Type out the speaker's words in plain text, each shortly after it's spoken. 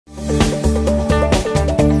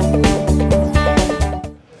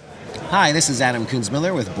Hi, this is Adam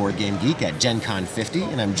Kunzmiller with Board Game Geek at Gen Con 50,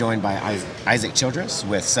 and I'm joined by Isaac Childress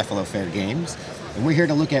with Cephalofair Games. And we're here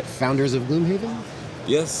to look at Founders of Gloomhaven?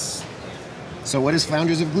 Yes. So what is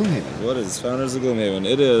Founders of Gloomhaven? What is Founders of Gloomhaven?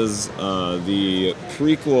 It is the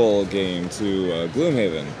prequel game to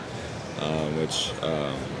Gloomhaven, which,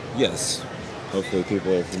 yes, hopefully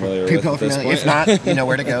people are familiar with at this point. If not, you know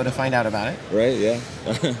where to go to find out about it. Right, yeah.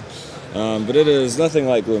 But it is nothing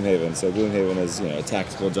like Gloomhaven. So Gloomhaven is, a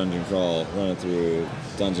tactical dungeon crawl, running through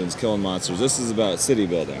dungeons, killing monsters. This is about city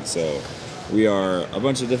building. So we are a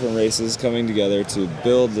bunch of different races coming together to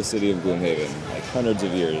build the city of Gloomhaven, like hundreds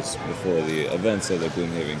of years before the events of the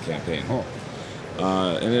Gloomhaven campaign. Oh.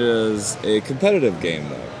 And it is a competitive game,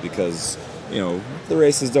 though, because the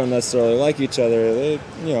races don't necessarily like each other. They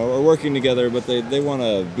are working together, but they want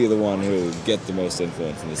to be the one who get the most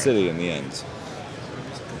influence in the city in the end.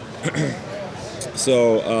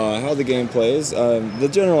 So how the game plays, the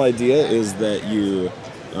general idea is that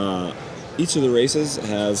each of the races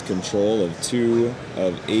has control of 2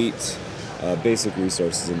 of 8 basic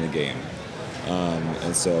resources in the game.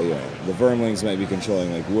 And so, the Vermlings might be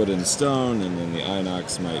controlling like wood and stone, and then the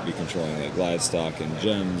Inox might be controlling like livestock and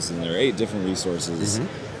gems, and there are 8 different resources.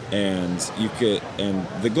 And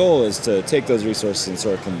the goal is to take those resources and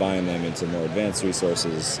sort of combine them into more advanced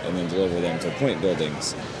resources, and then deliver them to point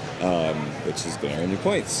buildings, which is going to earn you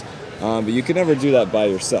points. But you can never do that by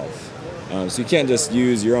yourself. So you can't just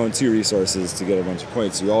use your own 2 resources to get a bunch of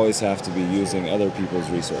points. You always have to be using other people's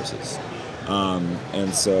resources.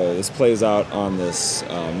 And so this plays out on this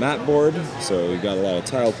map board. So we've got a lot of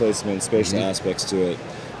tile placement, spatial aspects to it.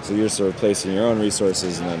 So you're sort of placing your own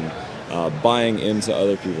resources and then buying into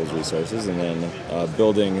other people's resources, and then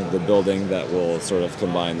building the building that will sort of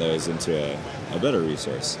combine those into a better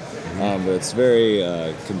resource. But it's very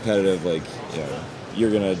competitive. Like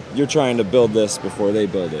you're trying to build this before they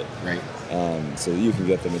build it, right? So that you can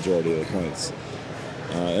get the majority of the points.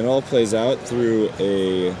 It all plays out through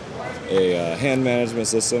a hand management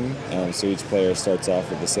system. So each player starts off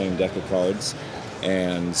with the same deck of cards.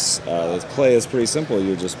 And the play is pretty simple.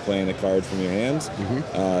 You're just playing a card from your hand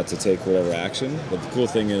to take whatever action. But the cool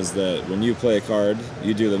thing is that when you play a card,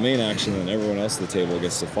 you do the main action, and everyone else at the table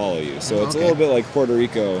gets to follow you. So it's a little bit like Puerto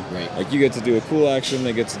Rico. Right. Like you get to do a cool action,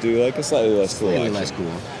 they get to do like a slightly less cool action. Less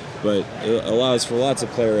cool. But it allows for lots of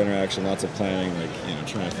player interaction, lots of planning, like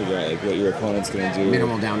trying to figure out like what your opponent's going to do.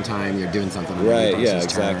 Minimal downtime. You're doing something. Right. Yeah.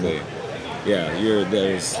 Exactly. Turn. Yeah,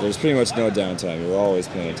 there's pretty much no downtime. You're always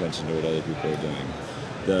paying attention to what other people are doing.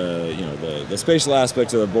 The spatial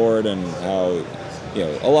aspect of the board, and how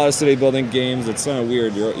a lot of city building games, it's kind of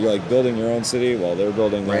weird. You're like building your own city while they're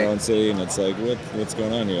building their own city, and it's like what's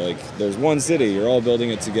going on here? Like there's one city, you're all building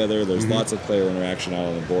it together. There's lots of player interaction out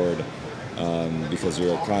on the board because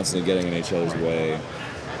you're constantly getting in each other's way.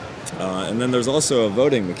 And then there's also a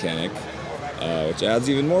voting mechanic, which adds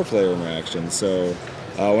even more player interaction. So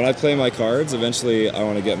when I play my cards, eventually I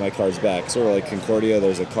want to get my cards back. Sort of like Concordia,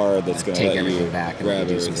 there's a card that's going to let you back and grab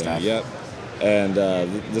do some stuff. Yep. And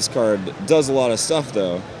this card does a lot of stuff,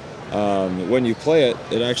 though. When you play it,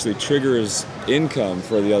 it actually triggers income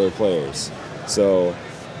for the other players. So,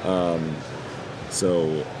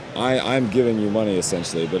 I'm giving you money,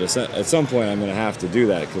 essentially, but at some point I'm going to have to do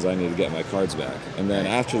that because I need to get my cards back. And then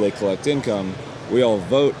after they collect income, we all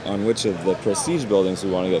vote on which of the prestige buildings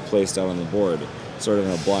we want to get placed out on the board. Sort of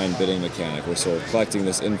in a blind bidding mechanic. We're sort of collecting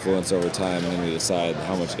this influence over time, and then we decide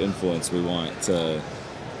how much influence we want to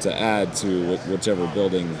add to whichever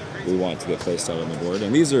building we want to get placed out on the board.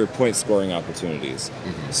 And these are point scoring opportunities.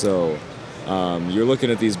 So you're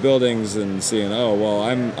looking at these buildings and seeing, oh well,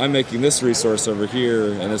 I'm making this resource over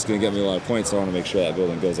here, and it's going to get me a lot of points. So I want to make sure that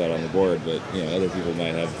building goes out on the board. But other people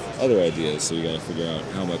might have other ideas, so you got to figure out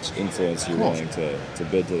how much influence you're willing to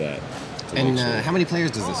bid to that. And how many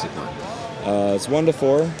players does this support? It's 1 to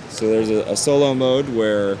 4, so there's a solo mode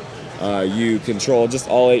where you control just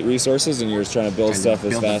all 8 resources, and you're just trying to build stuff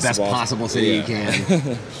as fast as possible. The best possible city you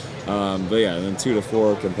can. But yeah, and then 2 to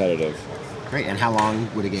 4 competitive. Great. And how long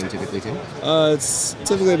would a game typically take? It's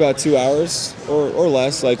typically about 2 hours or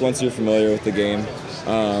less. Like once you're familiar with the game.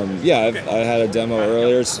 I had a demo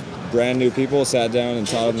earlier. It's brand new people sat down and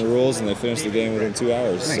taught them the rules, and they finished the game within 2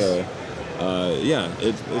 hours. Nice. So.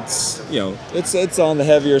 It's on the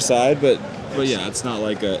heavier side, but yeah, it's not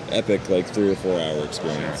like an epic 3 or 4 hour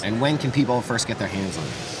experience. And when can people first get their hands on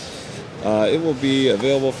it? It will be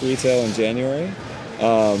available for retail in January,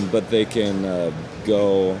 but they can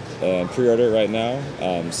go and pre-order it right now.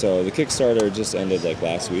 So the Kickstarter just ended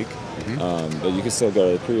last week, but you can still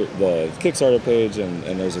go to the Kickstarter page,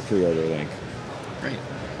 and there's a pre-order link. Great.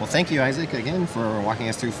 Well, thank you, Isaac, again for walking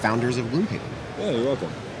us through Founders of Gloomhaven. Yeah, you're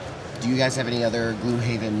welcome. Do you guys have any other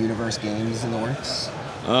Gloomhaven universe games in the works?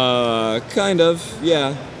 Kind of,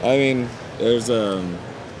 yeah. I mean, there's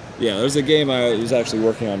a game I was actually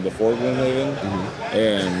working on before Gloomhaven,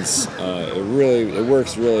 and it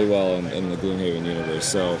works really well in the Gloomhaven universe.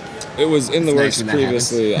 So it was in the works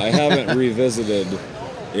previously. I haven't revisited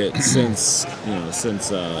it since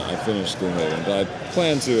I finished Gloomhaven, but I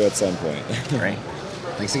plan to at some point. Great.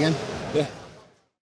 Thanks again. Yeah.